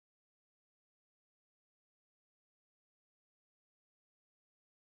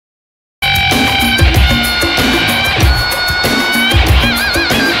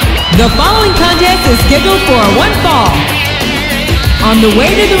The following contest is scheduled for one fall. On the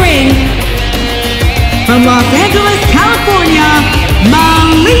way to the ring, from Los Angeles, California,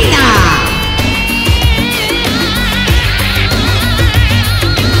 Melina.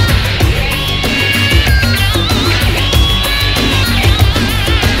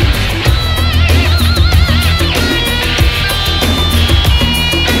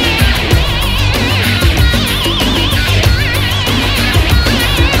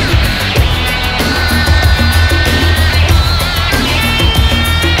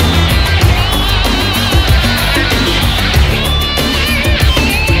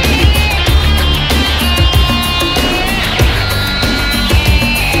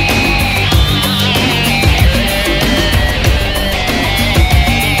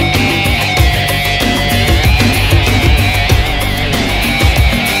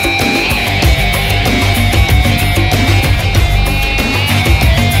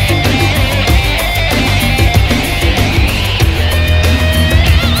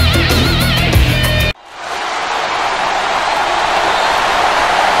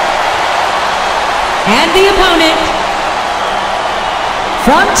 And the opponent,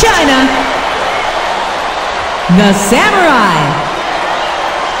 from China, the Samurai.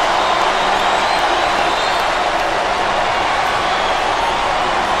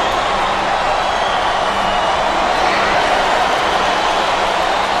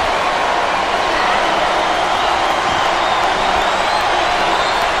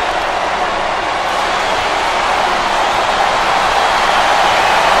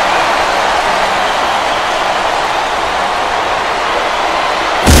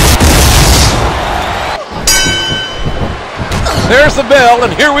 There's the bell,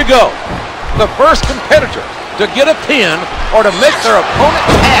 and here we go. The first competitor to get a pin or to make their opponent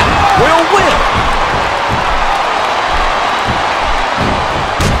tap will win.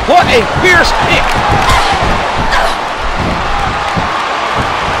 What a fierce kick.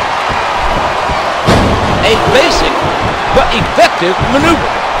 A basic but effective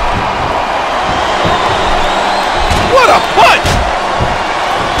maneuver. What a punch!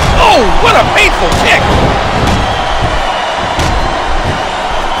 Oh, what a painful kick!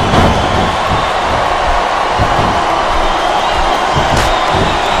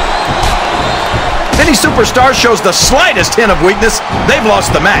 Any superstar shows the slightest hint of weakness, they've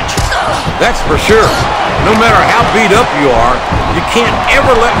lost the match. That's for sure. No matter how beat up you are, you can't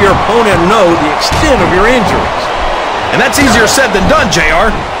ever let your opponent know the extent of your injuries. And that's easier said than done,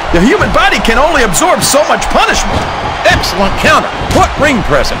 JR. The human body can only absorb so much punishment. Excellent counter. What ring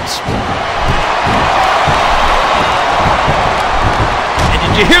presence. And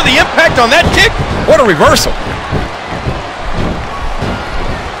did you hear the impact on that kick? What a reversal.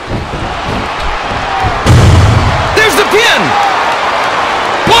 The pin!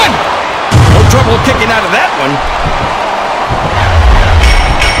 One! No trouble kicking out of that one.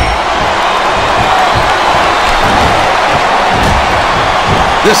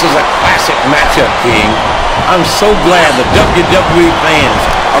 This is a classic matchup, King. I'm so glad the WWE fans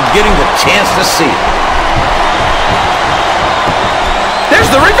are getting the chance to see it. There's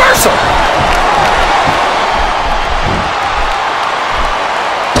the reversal!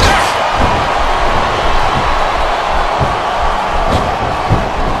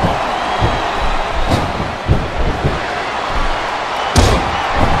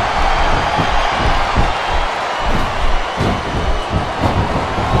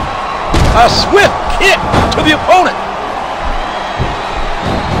 A swift kick to the opponent.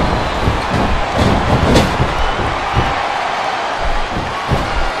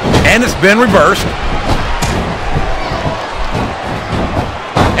 And it's been reversed.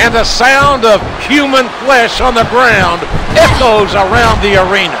 And the sound of human flesh on the ground echoes around the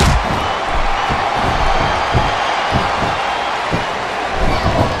arena.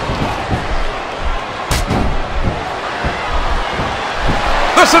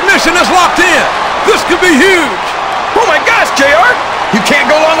 The submission is locked in. This could be huge. Oh my gosh, JR. You can't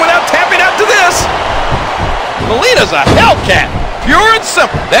go long without tapping out to this. Melina's a Hellcat, pure and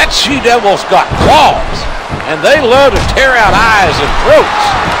simple. That she-devil's got claws, and they love to tear out eyes and throats.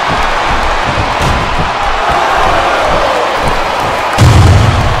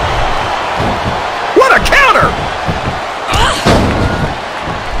 What a counter!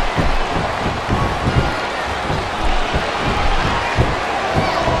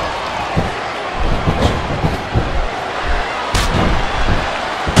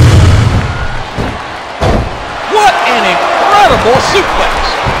 Suplex.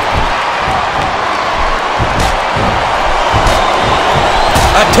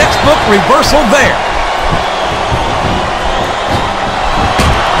 A textbook reversal there.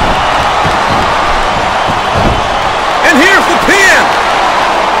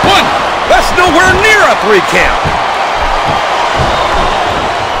 3 count.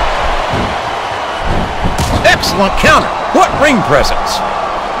 Excellent counter. What ring presence.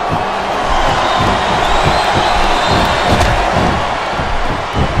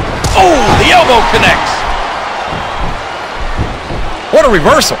 Oh, the elbow connects. What a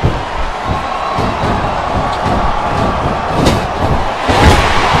reversal.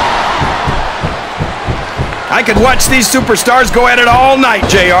 I could watch these superstars go at it all night,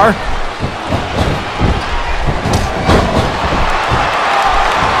 JR.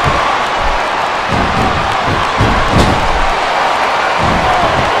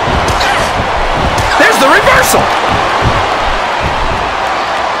 There's the reversal.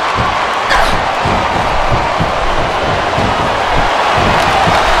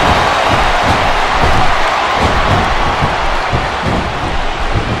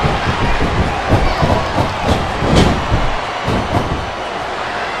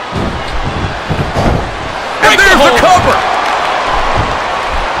 Cover.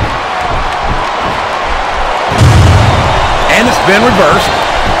 And it's been reversed.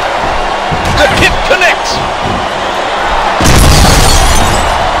 The kick connects.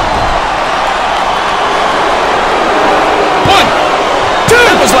 One, two.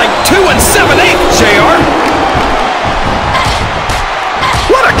 That was like 2 7/8, JR.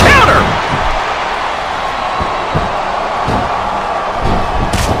 What a counter.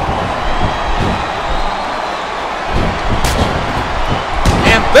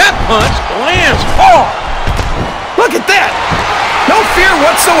 That punch lands hard. Look at that. No fear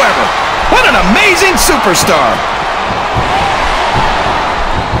whatsoever. What an amazing superstar.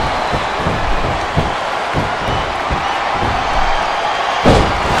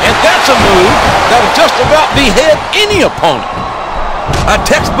 And that's a move that'll just about behead any opponent. A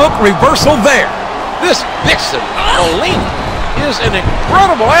textbook reversal there. This vixen, Melina, is an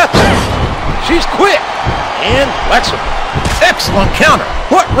incredible athlete. She's quick and flexible. Excellent counter.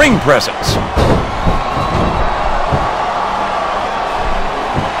 What ring presence.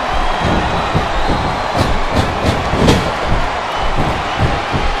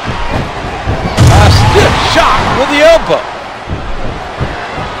 A stiff shot with the elbow.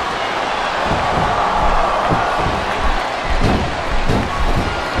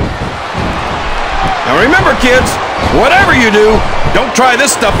 Now remember, kids, whatever you do, don't try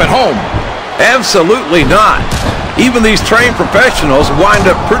this stuff at home. Absolutely not. Even these trained professionals wind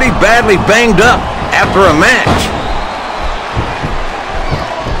up pretty badly banged up after a match.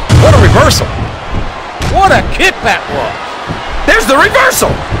 What a reversal. What a kick that was. There's the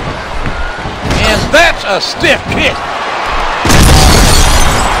reversal. And that's a stiff kick.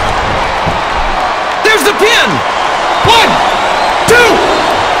 There's the pin. 1, 2,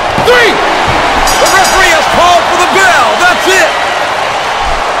 3. The referee has called for the bell. That's it.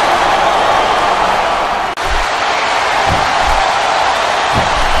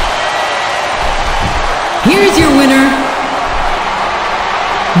 Here's your winner,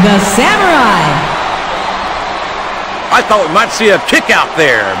 the Samurai. I thought we might see a kick out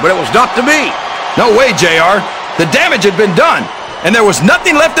there, but it was not to be. No way, JR. The damage had been done, and there was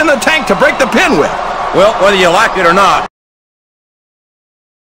nothing left in the tank to break the pin with. Well, whether you like it or not.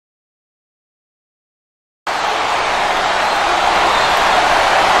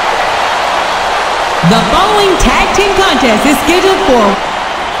 The following tag team contest is scheduled for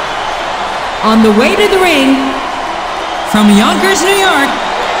on the way to the ring from Yonkers, New York,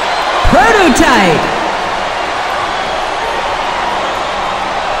 Prototype.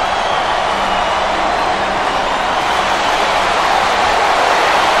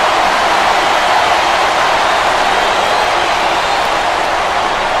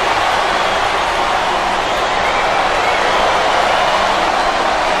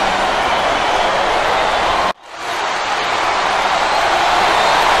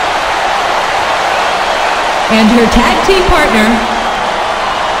 And her tag team partner,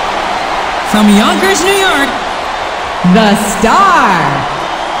 from Yonkers, New York, The Star.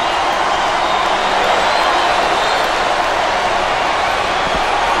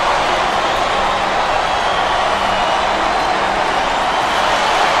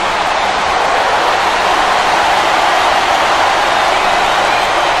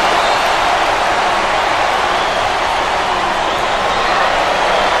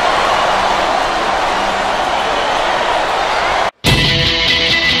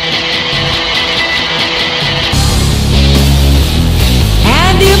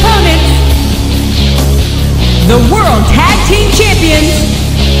 The World Tag Team Champions,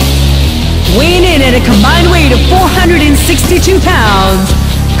 weighing in at a combined weight of 462 pounds,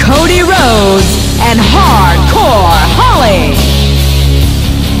 Cody Rhodes and Hardcore Holly.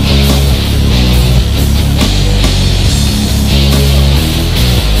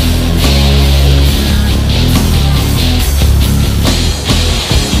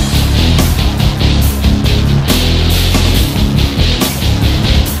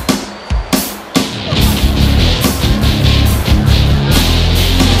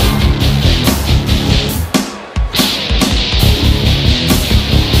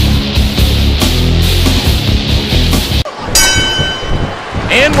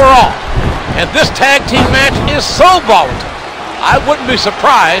 And we're off. And this tag team match is so volatile. I wouldn't be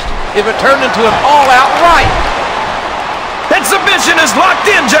surprised if it turned into an all-out riot. That submission is locked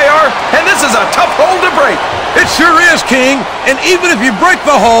in, JR, and this is a tough hold to break. It sure is, King. And even if you break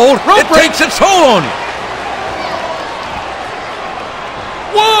the hold, it takes its toll on you.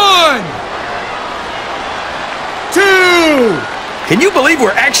 1, 2. Can you believe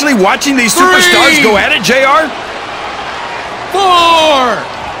we're actually watching these superstars go at it, JR?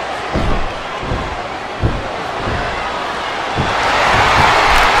 4.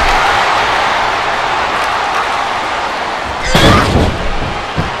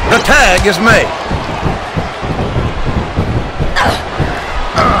 The tag is made.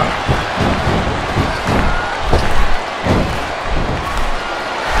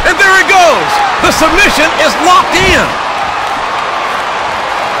 And there it goes. The submission is locked in.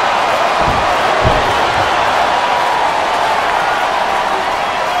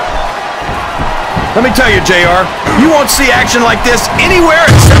 Let me tell you, JR, you won't see action like this anywhere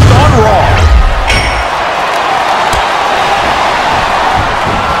except on Raw.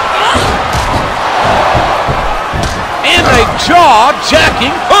 And a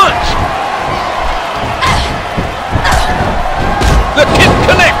jaw-jacking punch. The kick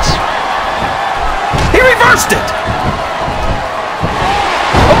connects. He reversed it.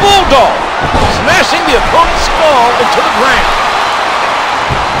 A bulldog, smashing the opponent's skull into the ground.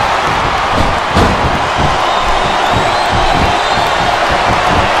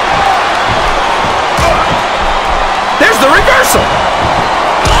 There's the reversal.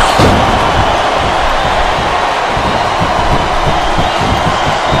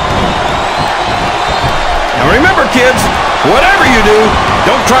 Now remember, kids, whatever you do,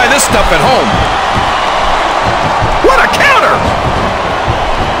 don't try this stuff at home. What a counter!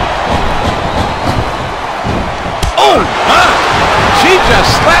 Oh, my! She just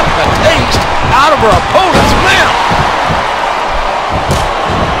slapped the taste out of her opponent's mouth.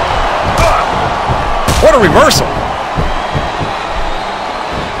 What a reversal.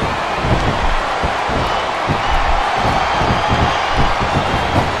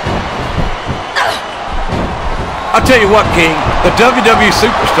 I'll tell you what, King, the WWE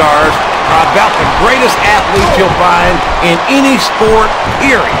Superstars are about the greatest athletes you'll find in any sport,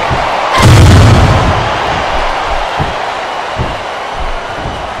 period.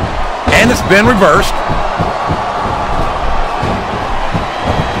 And it's been reversed.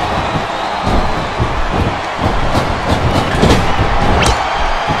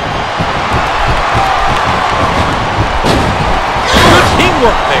 Good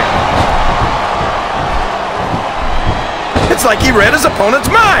teamwork there. It's like he read his opponent's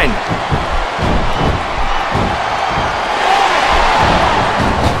mind.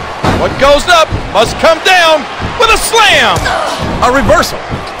 What goes up must come down with a slam. A reversal.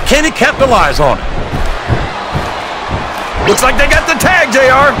 Can he capitalize on it? Looks like they got the tag,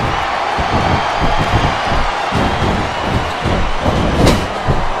 JR.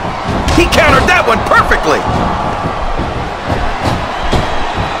 He countered that one perfectly.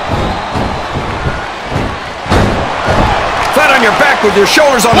 Flat on your back with your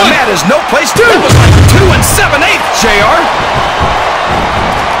shoulders on the mat is no place to. That was like 2 7/8, JR.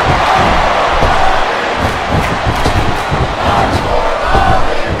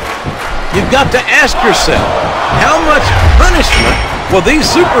 You've got to ask yourself, how much punishment will these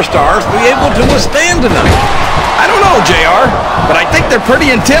superstars be able to withstand tonight? I don't know, JR, but I think they're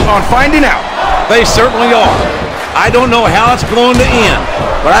pretty intent on finding out. They certainly are. I don't know how it's going to end,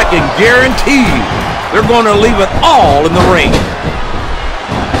 but I can guarantee you they're going to leave it all in the ring.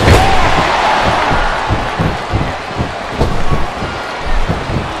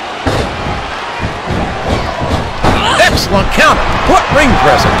 Excellent counter. What ring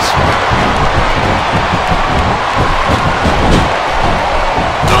presence.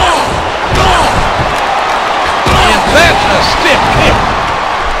 And that's a stiff kick.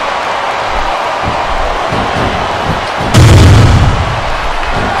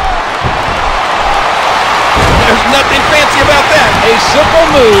 There's nothing fancy about that. A simple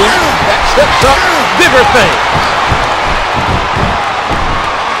move that sets up bigger things.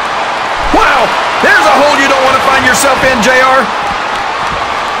 Wow, there's a hole you don't want to find yourself in, JR.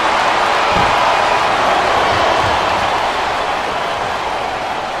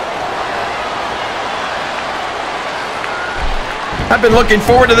 I've been looking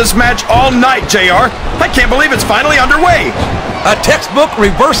forward to this match all night, JR. I can't believe it's finally underway. A textbook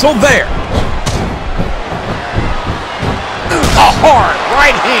reversal there. A hard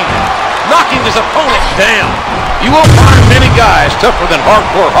right hand, knocking his opponent down. You won't find many guys tougher than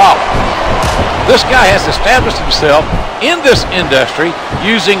Hardcore Holly. This guy has established himself in this industry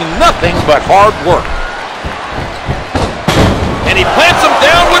using nothing but hard work. And he plants him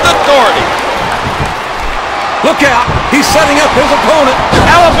down with authority. Look out. He's setting up his opponent.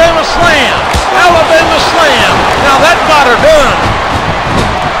 Alabama slam. Alabama slam. Now that got her done.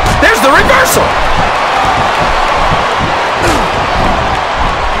 There's the reversal.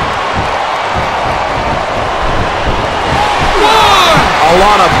 A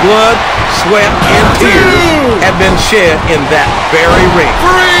lot of blood, sweat, and tears have been shed in that very ring.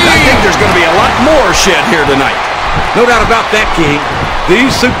 I think there's going to be a lot more shed here tonight. No doubt about that, King.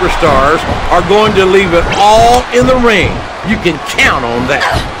 These superstars are going to leave it all in the ring. You can count on that.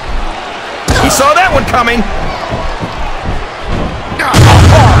 He saw that one coming.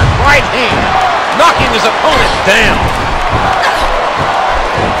 Hard right hand, knocking his opponent down.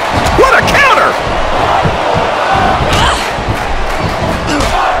 What a counter!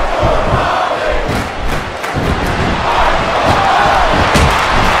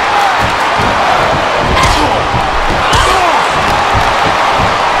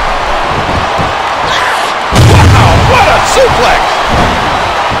 Suplex.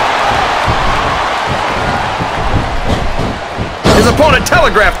 His opponent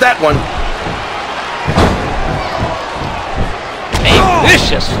telegraphed that one. A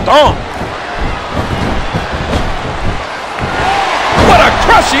vicious stomp. What a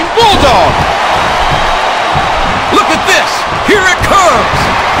crushing bulldog. Look at this. Here it comes.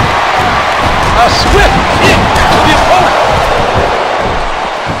 A swift kick to the opponent.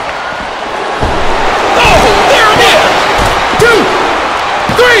 Oh, there it is. 2, 3, and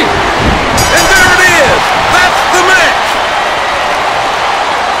there it is. That's the match.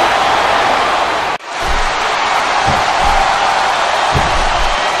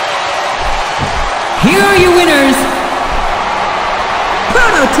 Here are your winners,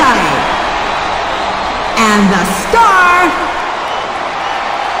 Prototype and the Star.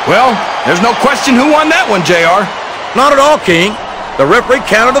 Well, there's no question who won that one, JR. Not at all, King. The referee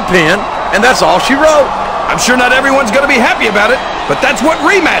counted the pin, and that's all she wrote. I'm sure not everyone's going to be happy about it, but that's what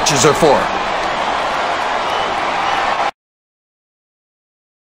rematches are for.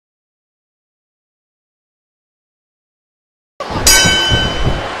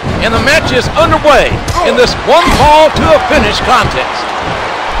 And the match is underway in this one fall to a finish contest.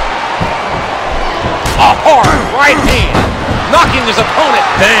 A hard right hand, knocking his opponent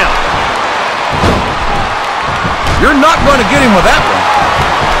down. You're not going to get him with that one.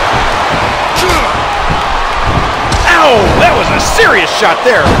 Ow, that was a serious shot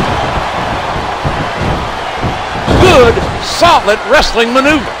there. Good, solid wrestling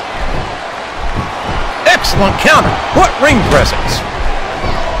maneuver. Excellent counter. What ring presence.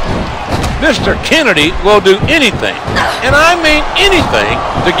 Mr. Kennedy will do anything, and I mean anything,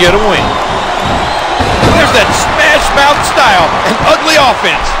 to get a win. There's that smash mouth style and ugly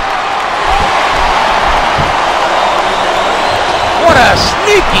offense. What a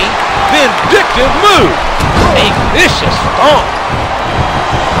sneaky, vindictive move. A vicious stomp.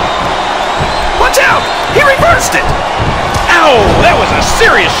 Watch out! He reversed it! Ow, that was a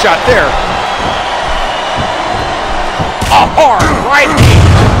serious shot there. A hard right hand,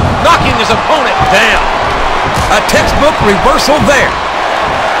 knocking his opponent down. A textbook reversal there.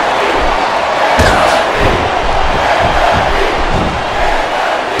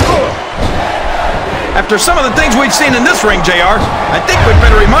 After some of the things we've seen in this ring, JR, I think we'd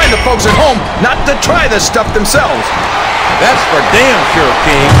better remind the folks at home not to try this stuff themselves. That's for damn sure,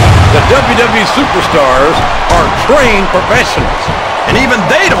 King. The WWE superstars are trained professionals. And even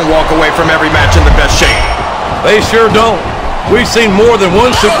they don't walk away from every match in the best shape. They sure don't. We've seen more than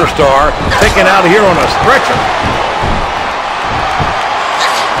one superstar taken out of here on a stretcher.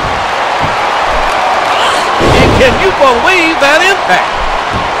 And can you believe that impact?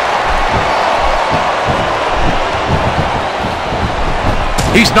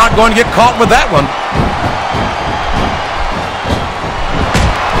 He's not going to get caught with that one.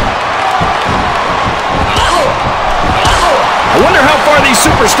 I wonder how far these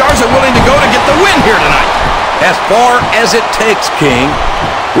superstars are willing to go to get the win here tonight. As far as it takes, King.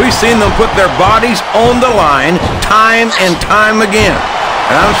 We've seen them put their bodies on the line time and time again.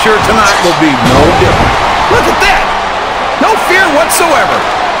 And I'm sure tonight will be no different. Look at that! No fear whatsoever.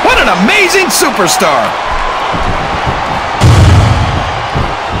 What an amazing superstar.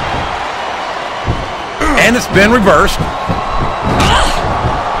 And it's been reversed.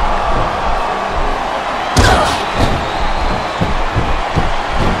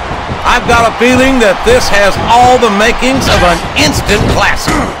 I've got a feeling that this has all the makings of an instant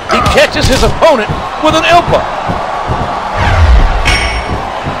classic. He catches his opponent with an elbow.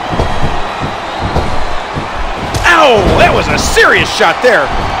 Ow! Oh, that was a serious shot there.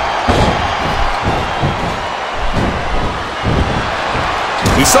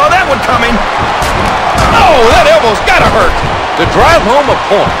 He saw that one coming. Oh, that elbow's gotta hurt. To drive home a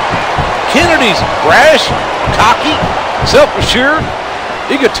point, Kennedy's brash, cocky, self-assured,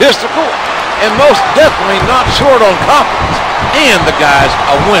 egotistical, and most definitely not short on confidence. And the guy's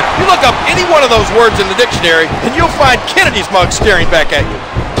a winner. You look up any one of those words in the dictionary, and you'll find Kennedy's mug staring back at you.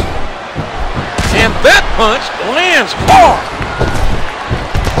 And that punch lands hard.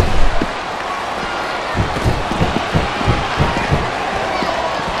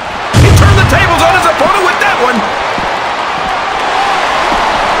 He turned the tables on his opponent with that one.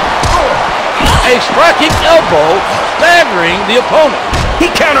 A striking elbow staggering the opponent.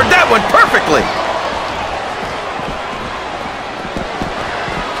 He countered that one perfectly.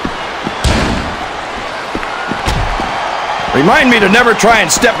 Remind me to never try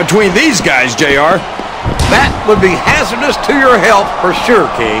and step between these guys, JR. That would be hazardous to your health for sure,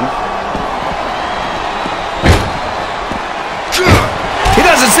 King. He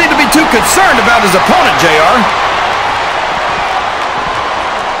doesn't seem to be too concerned about his opponent, JR.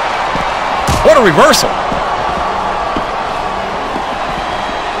 What a reversal.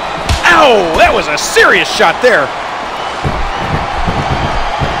 Ow, that was a serious shot there.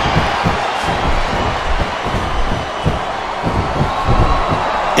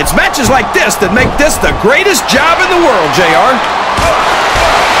 It's matches like this that make this the greatest job in the world, JR.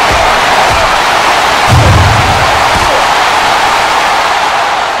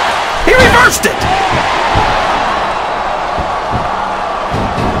 He reversed it.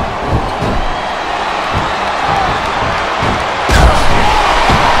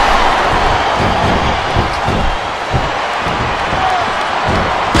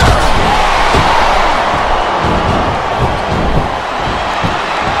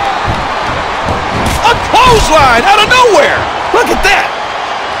 Clothesline out of nowhere. Look at that.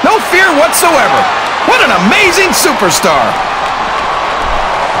 No fear whatsoever. What an amazing superstar.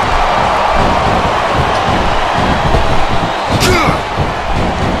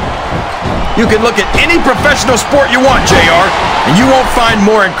 You can look at any professional sport you want, JR, and you won't find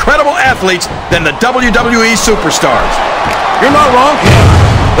more incredible athletes than the WWE superstars. You're not wrong, Ken.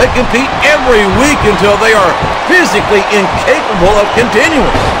 They compete every week until they are physically incapable of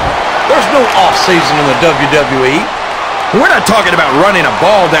continuing. There's no off-season in the WWE. We're not talking about running a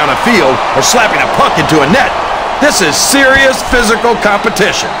ball down a field or slapping a puck into a net. This is serious physical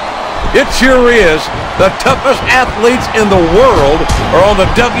competition. It sure is. The toughest athletes in the world are on the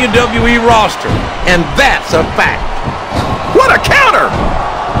WWE roster, and that's a fact. What a counter!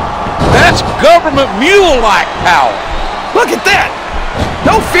 That's government mule-like power. Look at that!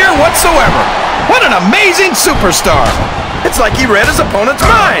 No fear whatsoever. What an amazing superstar. It's like he read his opponent's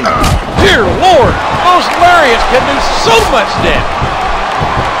mind. Dear Lord, those lariats can do so much damage.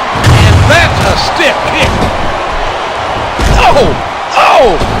 And that's a stiff kick. Oh,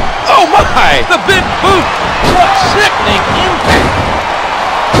 oh, oh my! The big boot. What sickening impact.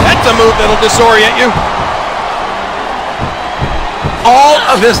 That's a move that'll disorient you. All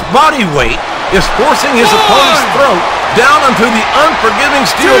of his body weight is forcing his opponent's throat down onto the unforgiving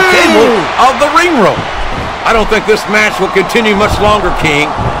steel cable of the ring rope. I don't think this match will continue much longer, King.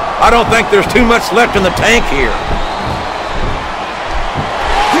 I don't think there's too much left in the tank here.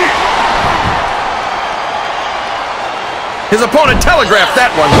 His opponent telegraphed that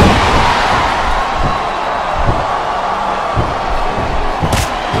one.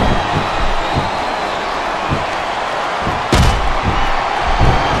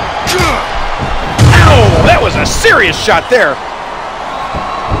 Ow! That was a serious shot there.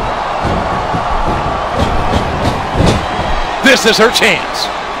 This is her chance.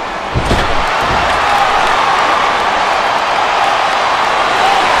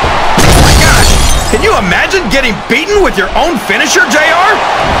 Oh my gosh! Can you imagine getting beaten with your own finisher, JR?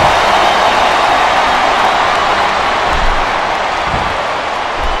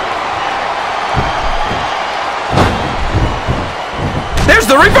 There's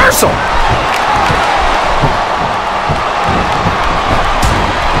the reversal.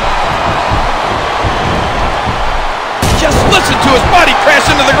 Just listen to his body crash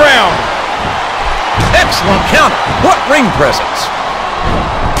into the ground. Excellent counter. What ring presence.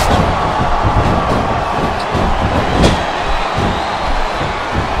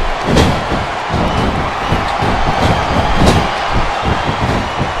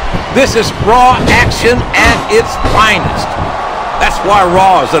 This is Raw action at its finest. That's why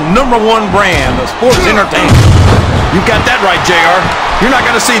Raw is the #1 brand of sports entertainment. You got that right, JR. You're not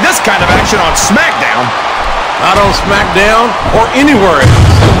going to see this kind of action on SmackDown. Not on SmackDown or anywhere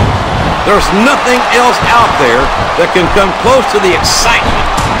else. There's nothing else out there that can come close to the excitement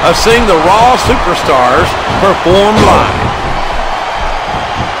of seeing the Raw superstars perform live.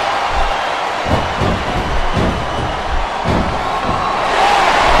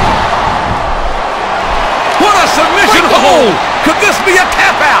 What a submission hold! Could this be a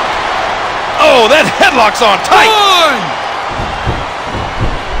tap out? Oh, that headlock's on tight.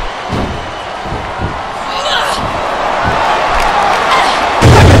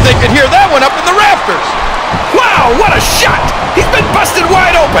 They could hear that one up in the rafters. Wow, what a shot! He's been busted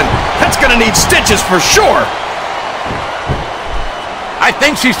wide open. That's gonna need stitches for sure. I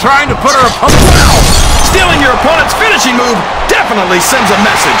think she's trying to put her opponent. Wow! Stealing your opponent's finishing move definitely sends a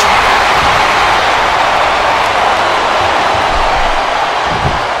message.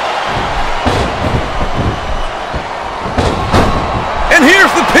 And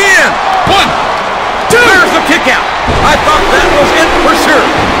here's the pin. 1, 2. There's the kick out. I thought that was it for sure.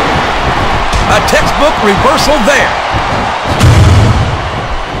 A textbook reversal there.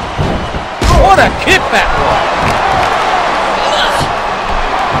 What a kick that was.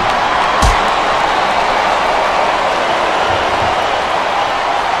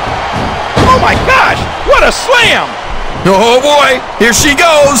 Oh my gosh, what a slam. Oh boy, here she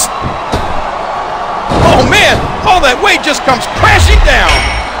goes. Oh man, all that weight just comes crashing down.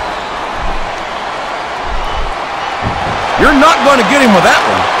 You're not going to get him with that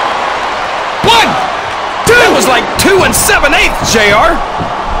one. 1, 2. That was like 2 7/8, JR.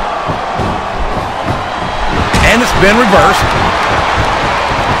 And it's been reversed.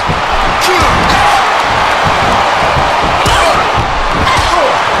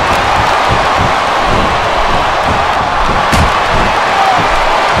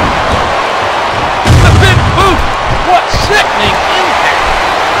 The big boot. What sickening impact.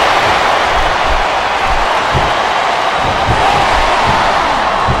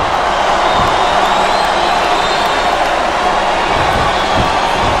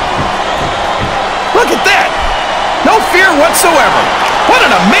 Look at that. No fear whatsoever. What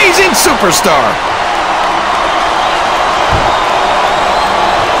an amazing superstar.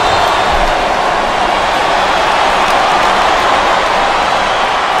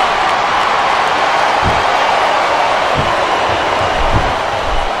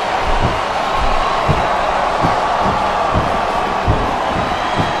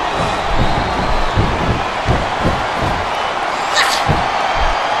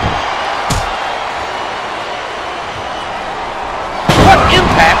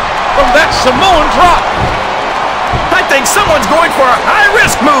 Samoan drop. I think someone's going for a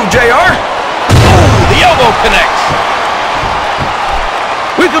high-risk move, JR. Oh, the elbow connects.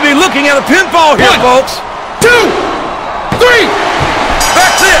 We could be looking at a pinfall here, 1, folks. 2, 3.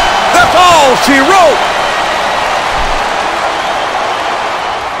 That's it. That's all she wrote.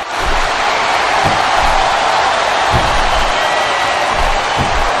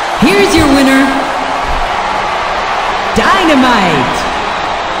 Here's your winner, Dynamite.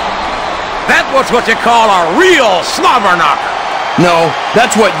 That was what you call a real slobber knocker. No,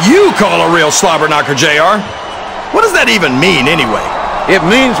 that's what you call a real slobber knocker, JR. What does that even mean, anyway? It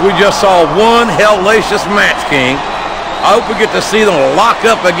means we just saw one hellacious match, King. I hope we get to see them lock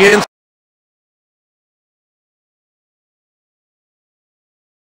up again.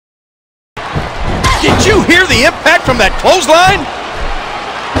 Did you hear the impact from that clothesline?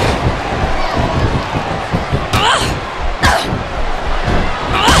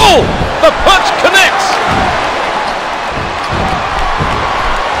 Oh, the punch connects.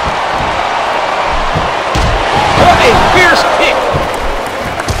 What a fierce kick.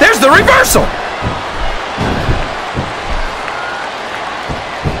 There's the reversal.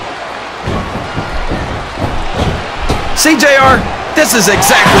 See, JR, this is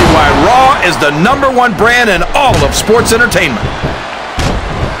exactly why Raw is the #1 brand in all of sports entertainment.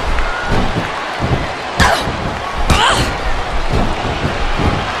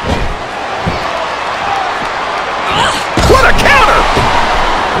 What a counter!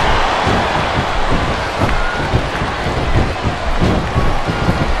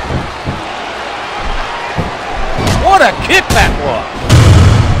 What a kick that was.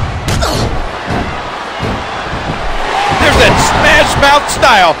 There's that smash mouth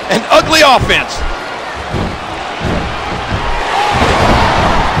style and ugly offense.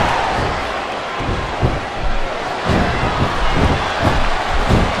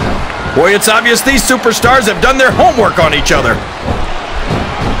 Boy, it's obvious these superstars have done their homework on each other.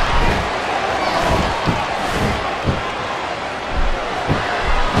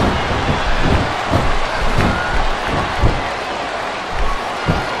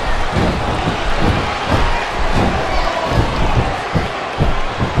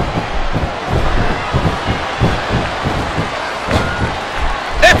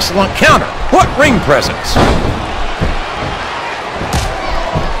 Excellent counter. What ring presence.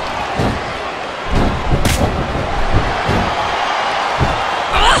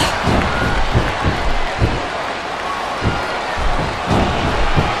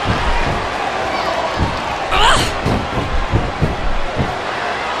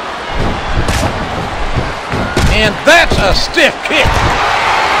 And that's a stiff kick.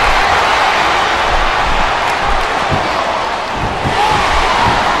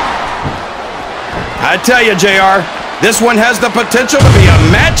 I tell you, JR, this one has the potential to be a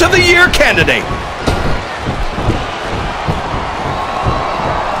Match of the Year candidate.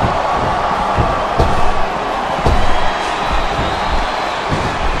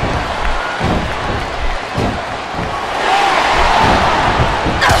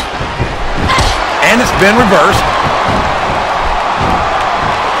 And it's been reversed.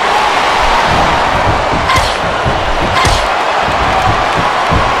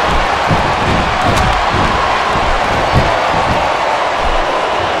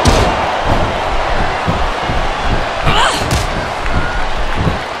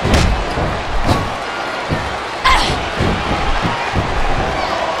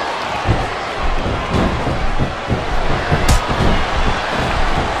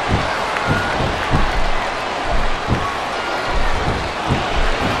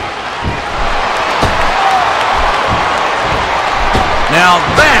 Now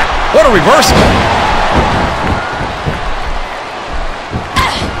that, What a reversal.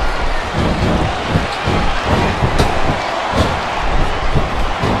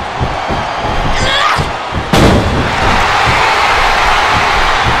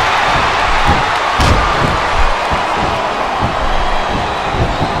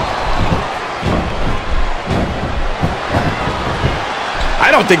 I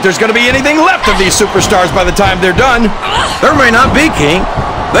don't think there's going to be anything left of these superstars by the time they're done. There may not be, King.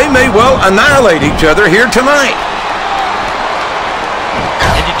 They may well annihilate each other here tonight.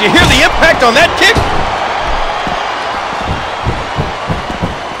 And did you hear the impact on that kick?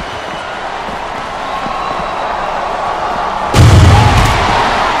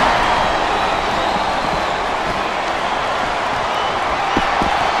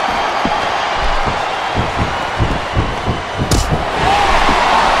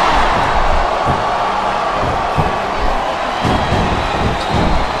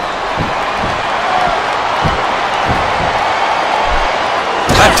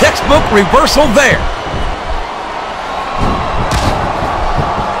 A textbook reversal there.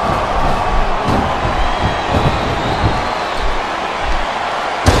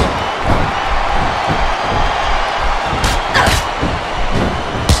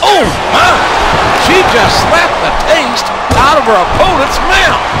 oh my! She just slapped the taste out of her opponent's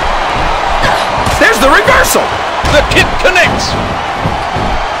mouth. There's the reversal. The kick connects.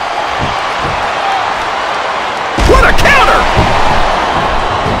 What a counter!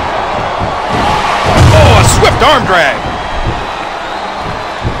 Oh, a swift arm drag.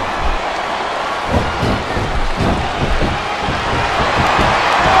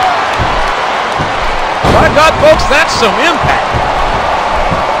 My God, folks, that's some impact.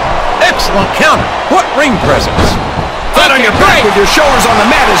 Excellent counter. What ring presence. Flat on your back with your shoulders on the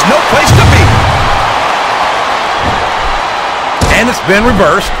mat is no place to be. And it's been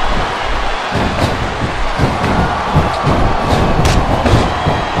reversed.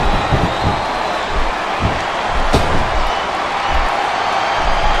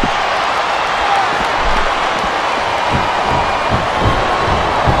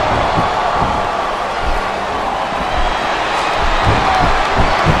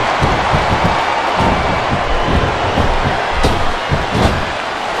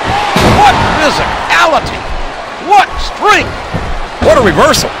 What physicality! What strength! What a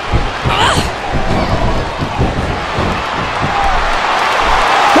reversal.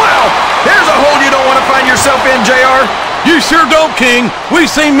 Wow, there's a hole you don't want to find yourself in, JR. You sure don't, King. We've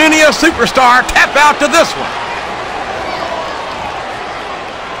seen many a superstar tap out to this one.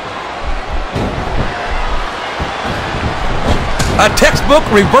 A textbook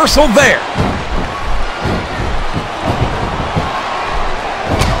reversal there.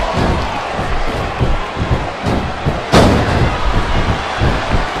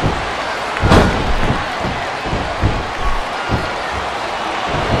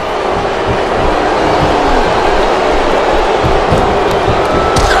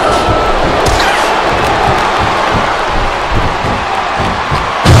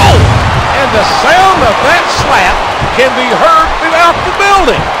 The sound of that slap can be heard throughout the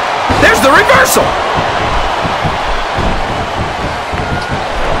building. There's the reversal.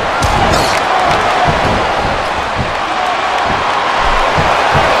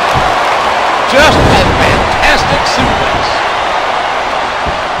 Just a fantastic suplex.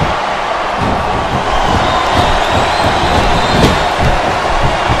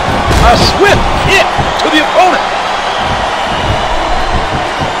 A swift kick to the opponent.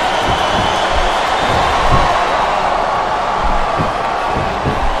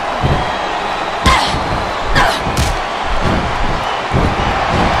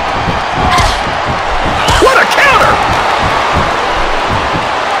 What a counter!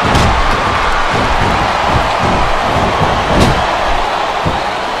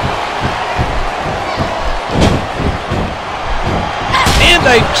 And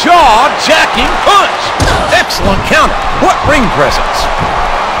a jaw-jacking punch. Excellent counter. What ring presence.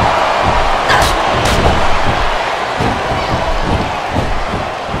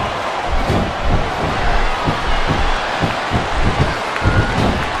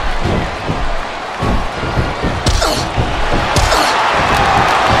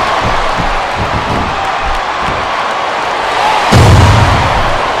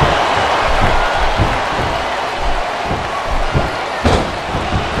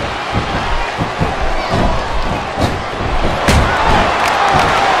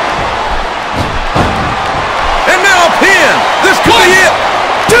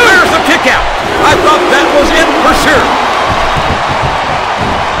 I thought that was it for sure.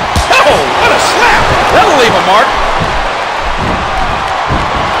 Oh, what a slap! That'll leave a mark.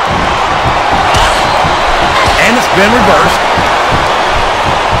 And it's been reversed.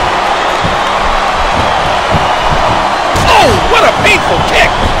 Oh, what a painful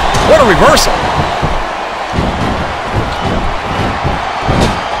kick! What a reversal.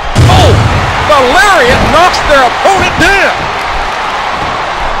 Oh, the lariat knocks their opponent down.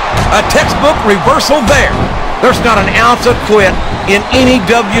 A textbook reversal there. There's not an ounce of quit in any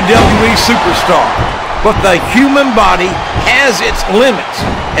WWE superstar. But the human body has its limits,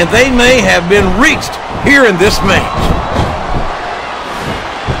 and they may have been reached here in this match.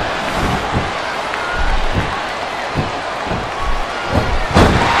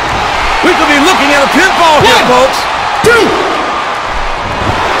 We could be looking at a pinfall here, folks. 2.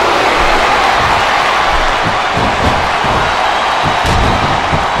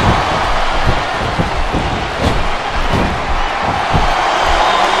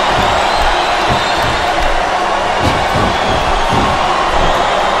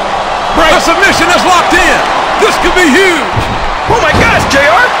 The submission is locked in. This could be huge. Oh my gosh,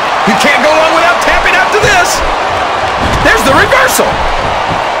 JR! You can't go long without tapping out to this. There's the reversal.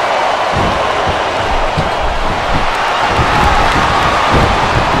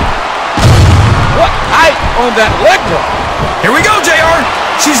 What height on that leg drop? Here we go, JR.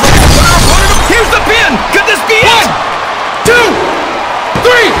 She's looking to put her opponent up. Here's the pin. Could this be it? 1, 2,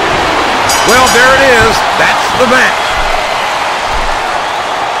 3. Well, there it is. That's the match.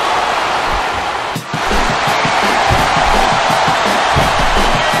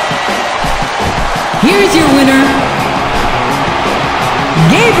 Here's your winner,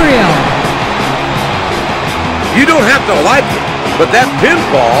 Gabriel. You don't have to like it, but that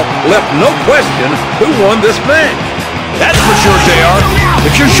pinfall left no question who won this match. That's for sure, JR.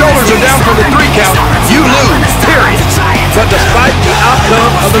 If your shoulders are down for the 3 count, you lose, period. But despite the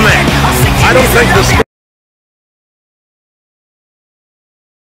outcome of the match, I don't think this...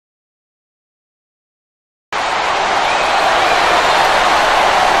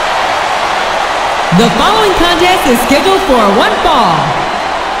 The following contest is scheduled for 1 fall.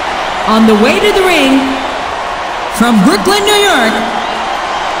 On the way to the ring, from Brooklyn, New York,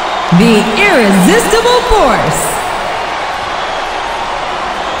 the Irresistible Force.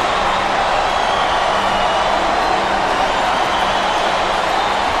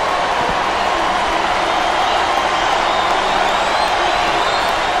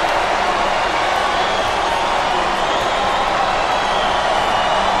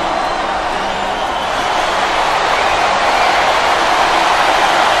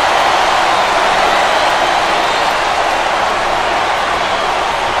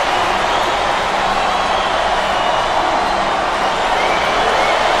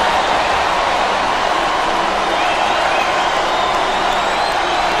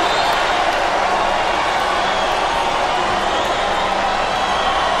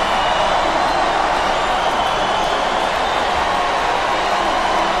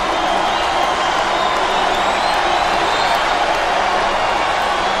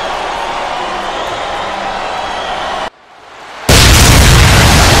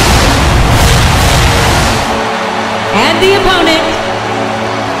 The opponent,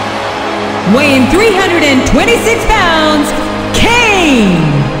 weighing 326 pounds, Kane.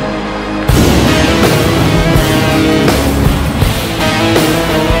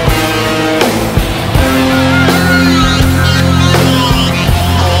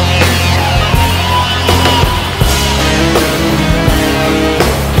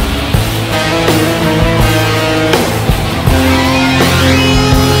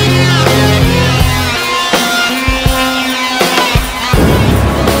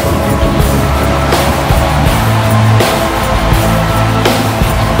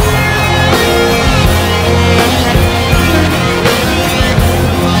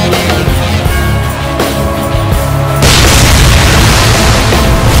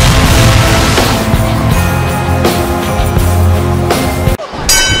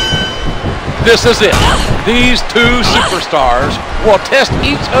 this is it. These two superstars will test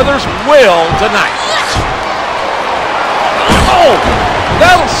each other's will tonight. Oh,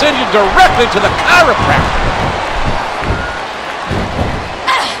 that'll send you directly to the chiropractor.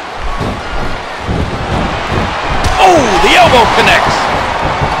 Oh, the elbow connects.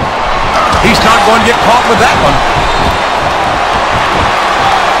 He's not going to get caught with that one.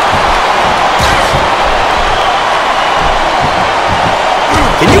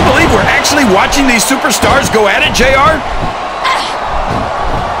 Can you believe we're actually watching these superstars go at it, JR?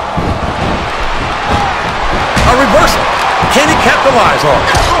 A reversal. Can he capitalize on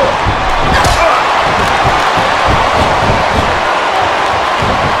it?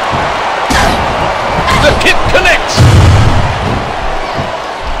 The kick connects.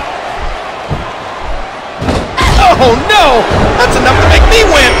 Oh, no! That's enough to make me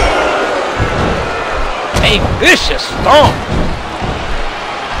win. A vicious stomp.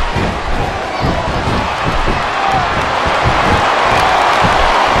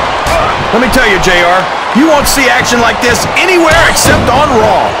 Let me tell you, JR, you won't see action like this anywhere except on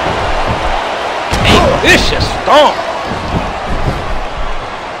Raw. A vicious stomp.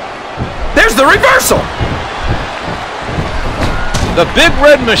 There's the reversal. The Big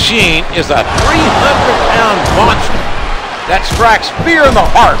Red Machine is a 300-pound monster that strikes fear in the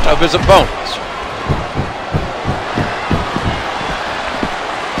heart of his opponents.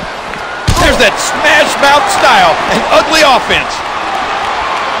 There's that smash mouth style and ugly offense.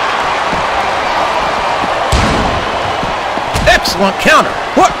 Excellent counter.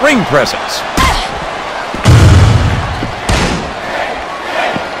 What ring presence.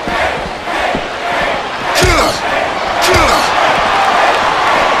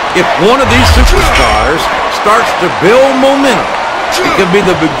 If one of these superstars starts to build momentum, it could be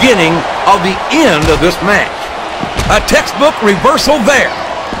the beginning of the end of this match. A textbook reversal there.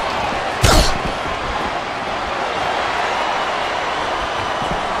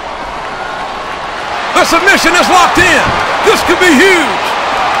 The submission is locked in. This could be huge.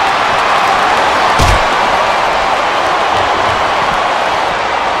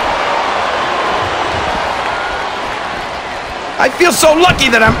 I feel so lucky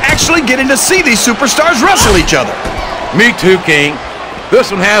that I'm actually getting to see these superstars wrestle each other. Me too, King.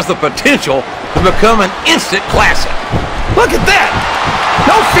 This one has the potential to become an instant classic. Look at that.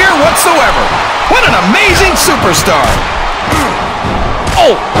 No fear whatsoever. What an amazing superstar.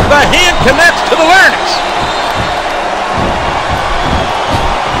 Oh, the hand connects to the larynx.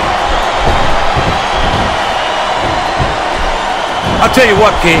 I'll tell you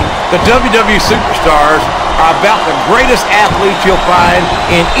what, King, the WWE superstars are about the greatest athletes you'll find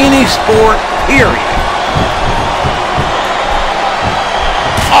in any sport, period.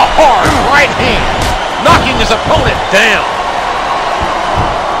 A hard right hand, knocking his opponent down.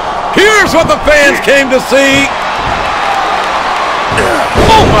 Here's what the fans came to see.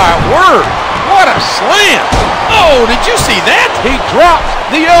 Oh, my word. What a slam. Oh, did you see that? He drops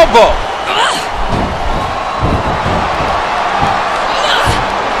the elbow.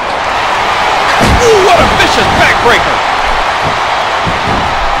 Ooh, what a vicious backbreaker.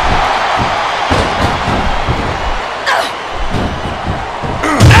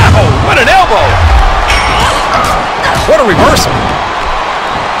 Ow, what an elbow. What a reversal.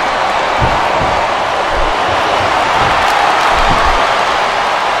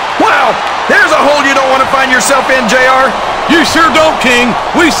 Wow, there's a hole you don't want to find yourself in, JR. You sure don't, King.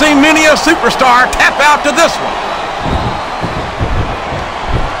 We've seen many a superstar tap out to this one.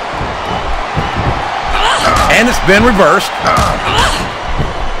 And it's been reversed.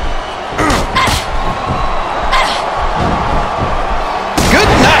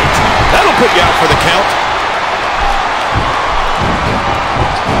 Good night. That'll put you out for the count.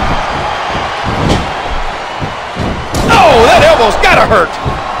 Oh, that elbow's gotta hurt.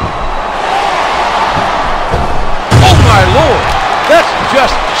 Oh, my Lord. That's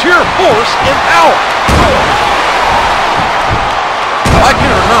just sheer force and power. Like it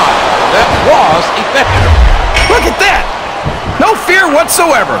or not, that was effective. Look at that. No fear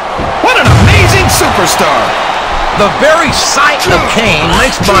whatsoever. What an amazing superstar. The very sight of Kane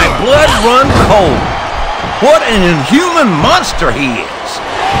makes my blood run cold. What an inhuman monster he is.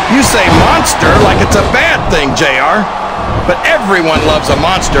 You say monster like it's a bad thing, JR. But everyone loves a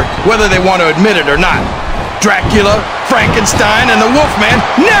monster, whether they want to admit it or not. Dracula, Frankenstein, and the Wolfman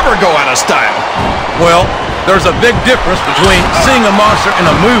never go out of style. Well, there's a big difference between seeing a monster in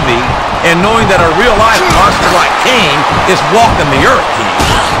a movie and knowing that a real-life monster like Kane is walking the earth, King.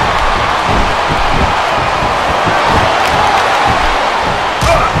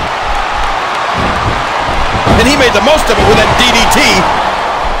 And he made the most of it with that DDT.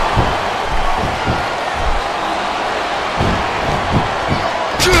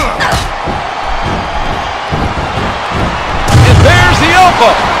 And there's the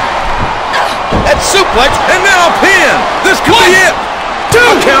elbow. That suplex, And now a pin. This could be it.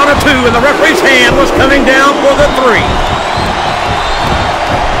 A count of 2, and the referee's hand was coming down for the 3.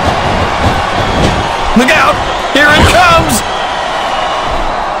 Look out! Here it comes!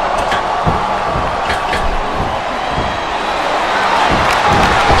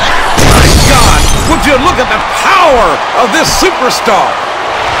 My God, would you look at the power of this superstar?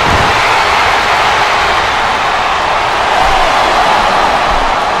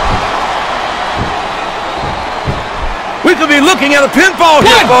 We could be looking at a pinfall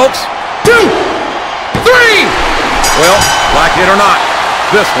here, folks. 2, 3! Well, like it or not,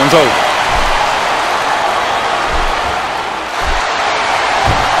 this one's over.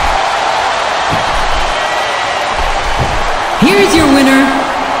 Here's your winner,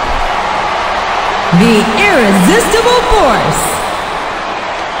 the Irresistible Force.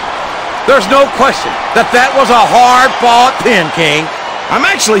 There's no question that was a hard-fought pin, King. I'm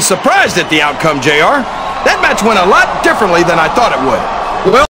actually surprised at the outcome, JR. That match went a lot differently than I thought it would. Well,